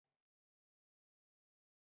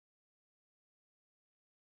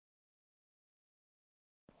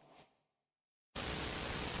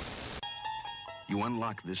You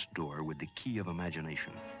unlock this door with the key of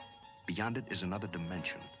imagination. Beyond it is another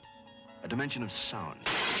dimension. A dimension of sound.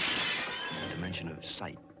 A dimension of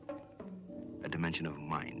sight. A dimension of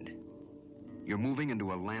mind. You're moving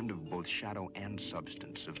into a land of both shadow and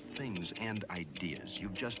substance, of things and ideas.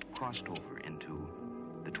 You've just crossed over into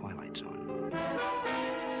the Twilight Zone.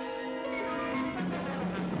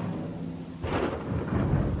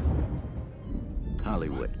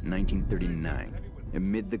 Hollywood, 1939.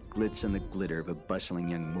 Amid the glitz and the glitter of a bustling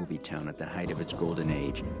young movie town at the height of its golden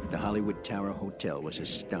age, the Hollywood Tower Hotel was a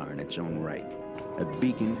star in its own right, a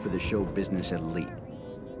beacon for the show business elite.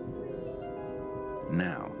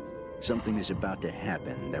 Now, something is about to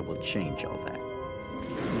happen that will change all that.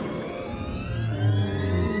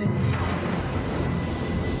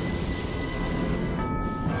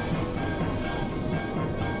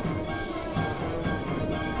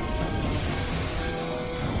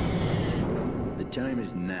 The time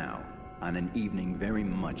is now, on an evening very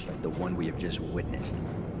much like the one we have just witnessed.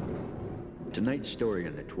 Tonight's story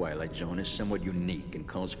in the Twilight Zone is somewhat unique and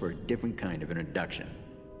calls for a different kind of introduction.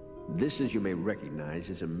 This, as you may recognize,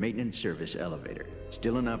 is a maintenance service elevator,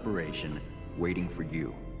 still in operation, waiting for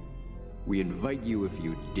you. We invite you, if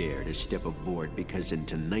you dare, to step aboard, because in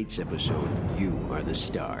tonight's episode, you are the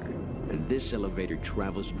star. And this elevator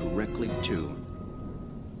travels directly to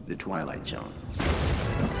the Twilight Zone.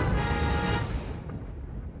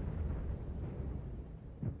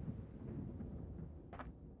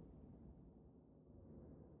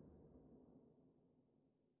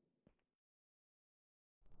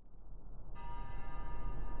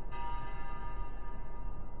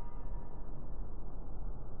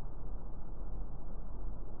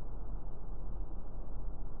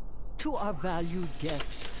 To our valued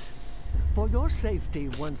guests, for your safety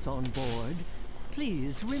once on board,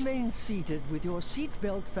 please remain seated with your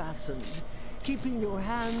seatbelt fastened, keeping your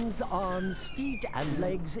hands, arms, feet, and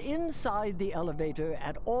legs inside the elevator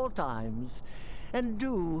at all times. And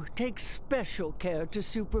do take special care to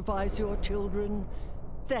supervise your children.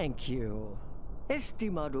 Thank you.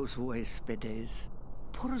 Estimados huéspedes,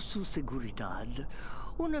 por su seguridad,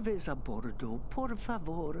 una vez a bordo, por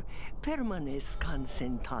favor, permanezcan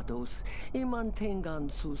sentados y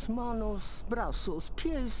mantengan sus manos, brazos,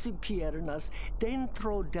 pies y piernas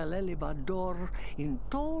dentro del elevador en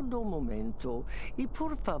todo momento. Y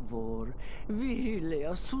por favor, vigile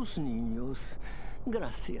a sus niños.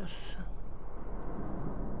 Gracias.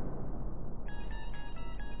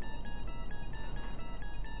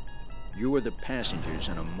 You are the passengers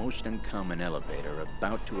on a most uncommon elevator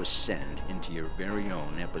about to ascend into your very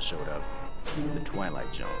own episode of The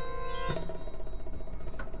Twilight Zone.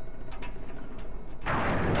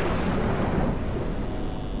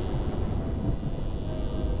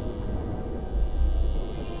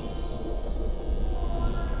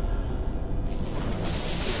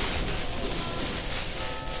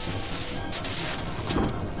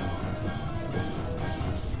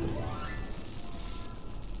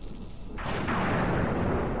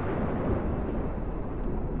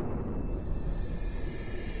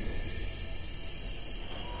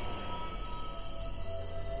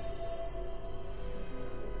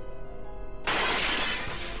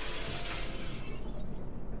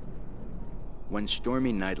 One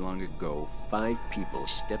stormy night long ago, 5 people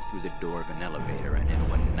stepped through the door of an elevator and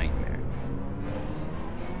into a nightmare.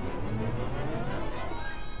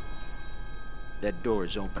 That door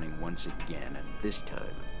is opening once again, and this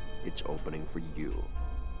time, it's opening for you.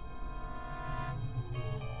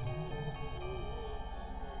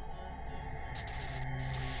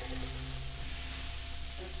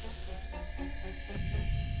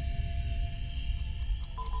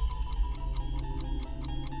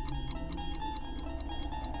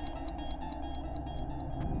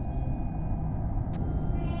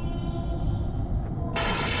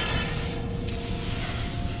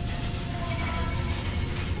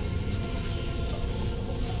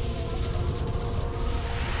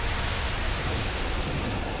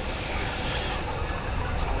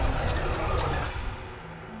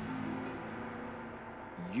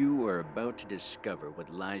 You are about to discover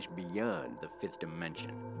what lies beyond the 5th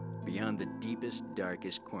dimension, beyond the deepest,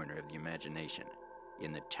 darkest corner of the imagination,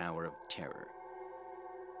 in the Tower of Terror.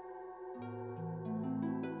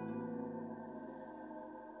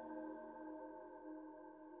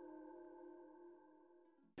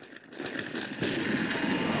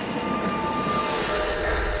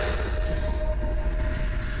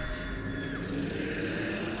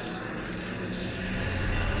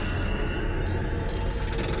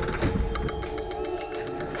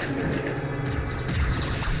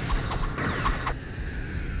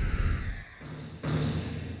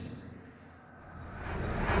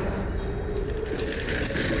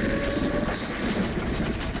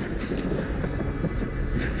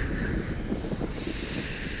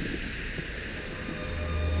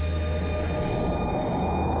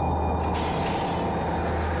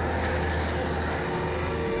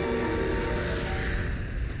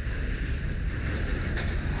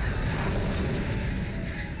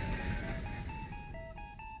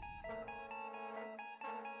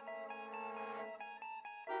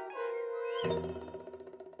 A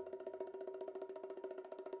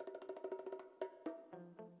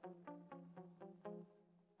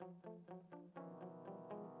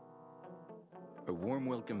warm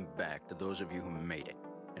welcome back to those of you who made it,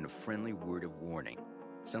 and a friendly word of warning,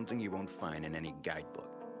 something you won't find in any guidebook.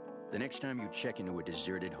 The next time you check into a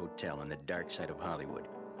deserted hotel on the dark side of Hollywood,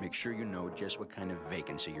 make sure you know just what kind of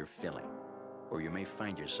vacancy you're filling, or you may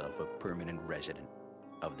find yourself a permanent resident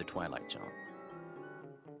of the Twilight Zone.